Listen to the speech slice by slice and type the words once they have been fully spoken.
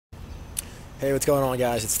Hey, what's going on,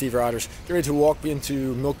 guys? It's Steve Rodgers. Get ready to walk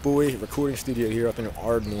into MilkBoy recording studio here up in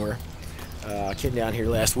Ardmore. I came down here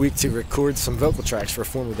last week to record some vocal tracks for a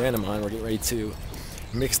former band of mine. We're getting ready to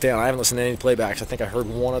mix down. I haven't listened to any playbacks. I think I heard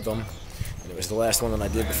one of them, and it was the last one that I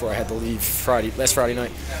did before I had to leave last Friday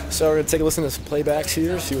night. So we're going to take a listen to some playbacks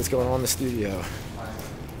here, see what's going on in the studio.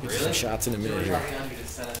 Get some shots in a minute here.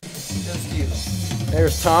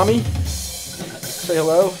 There's Tommy. Say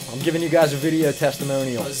hello. I'm giving you guys a video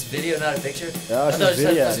testimonial. Oh, this is video, not a picture? No, it's a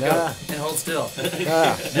video. And hold still. Dude,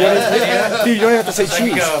 you don't have to say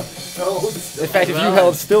cheese. In fact, if you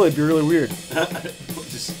held still, it'd be really weird.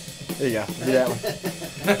 There you go. Do that one.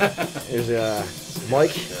 There's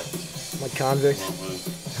Mike Convict,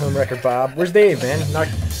 Home Record Bob. Where's Dave, man?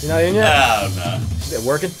 You're not in yet? No. Is it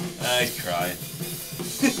working? He's crying.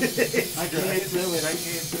 I can't do it.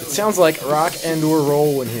 It sounds like rock and/or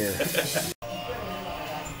roll in here.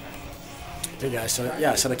 Hey guys, so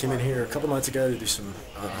I came in here a couple months ago to do some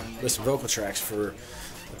vocal tracks for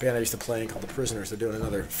a band I used to play in called The Prisoners. They're doing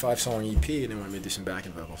another 5-song EP, and they wanted me to do some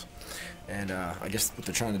backing vocals. And I guess what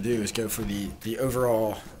they're trying to do is go for the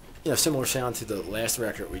overall, similar sound to the last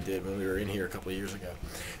record we did when we were in here a couple of years ago.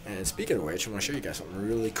 And speaking of which, I want to show you guys something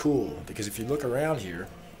really cool, because if you look around here,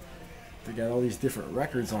 they got all these different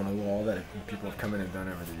records on the wall that people have come in and done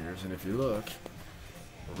over the years. And if you look,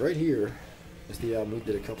 right here is the album we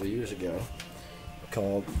did a couple of years ago,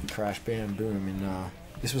 called Crash Bam Boom, and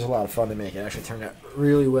this was a lot of fun to make. It actually turned out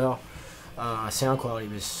really well. Sound quality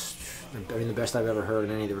was, the best I've ever heard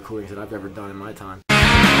in any of the recordings that I've ever done in my time.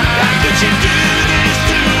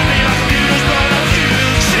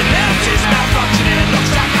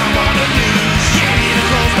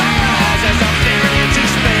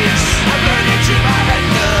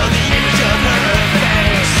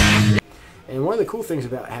 And one of the cool things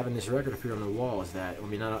about having this record up here on the wall is that,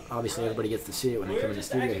 obviously everybody gets to see it when they come in the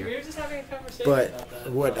studio here. But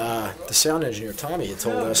what the sound engineer, Tommy, had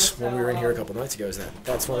told us when we were in here a couple nights ago is that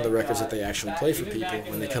that's one of the records that they actually play for people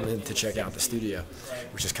when they come in to check out the studio,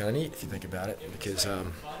 which is kind of neat if you think about it, because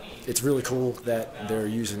it's really cool that they're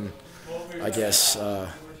using, I guess,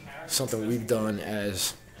 something we've done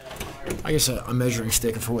as, a measuring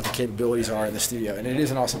stick for what the capabilities are in the studio. And it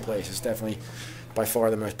is an awesome place. It's definitely by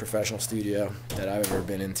far the most professional studio that I've ever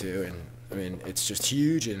been into, and it's just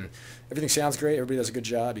huge, and everything sounds great. Everybody does a good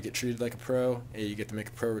job. You get treated like a pro, and you get to make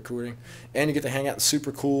a pro recording, and you get to hang out in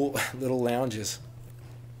super cool little lounges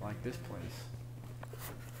like this place.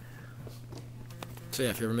 So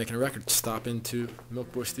if you're ever making a record, stop into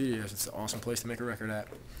MilkBoy Studios. It's an awesome place to make a record at.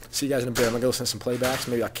 See you guys in a bit. I'm gonna go listen to some playbacks.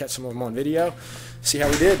 Maybe I'll catch some of them on video. See how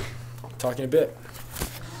we did. Talk in a bit.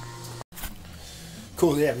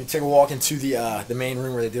 Cool, yeah. We take a walk into the main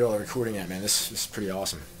room where they did all the recording at, man. This is pretty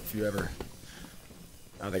awesome. If you ever,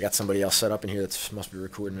 they got somebody else set up in here that must be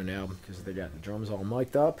recording an album because they got the drums all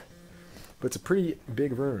mic'd up. But it's a pretty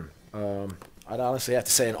big room. I'd honestly have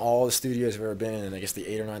to say, in all the studios I've ever been in, and I guess the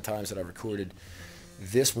 8 or 9 times that I've recorded,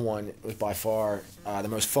 this one was by far the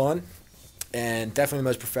most fun and definitely the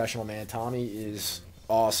most professional. Man, Tommy is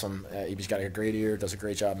awesome. He's got a great ear, does a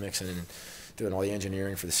great job mixing and doing all the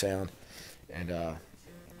engineering for the sound. And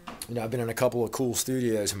I've been in a couple of cool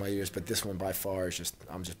studios in my years, but this one by far is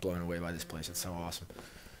I'm just blown away by this place. It's so awesome.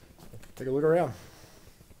 Take a look around.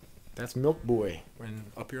 That's MilkBoy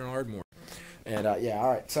up here in Ardmore. And all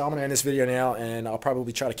right. So I'm gonna end this video now, and I'll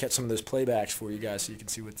probably try to catch some of those playbacks for you guys so you can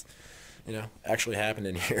see what's actually happened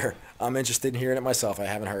in here. I'm interested in hearing it myself. I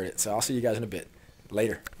haven't heard it, so I'll see you guys in a bit.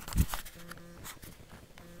 Later.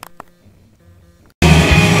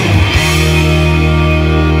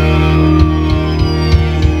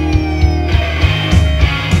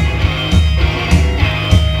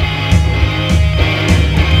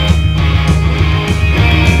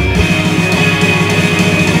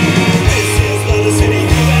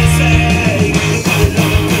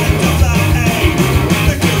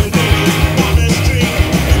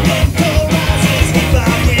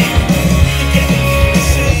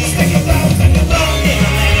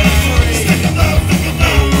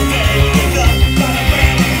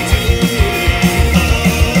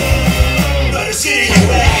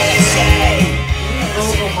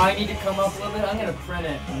 Might need to come up a little bit. I'm gonna print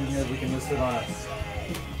it, and we can list it on us.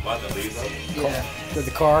 What, the leaves? Yeah. Go to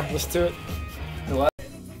the car. Listen to it. The what?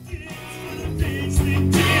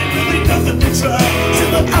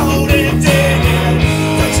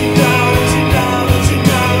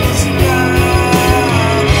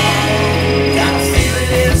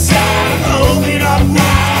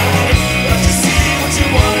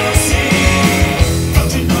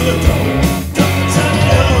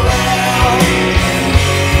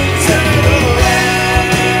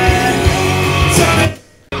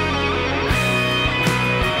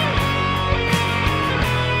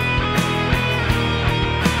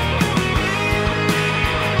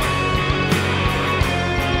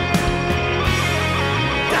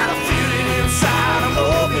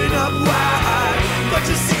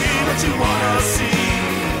 what you wanna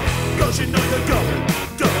see. 'Cause you know you're going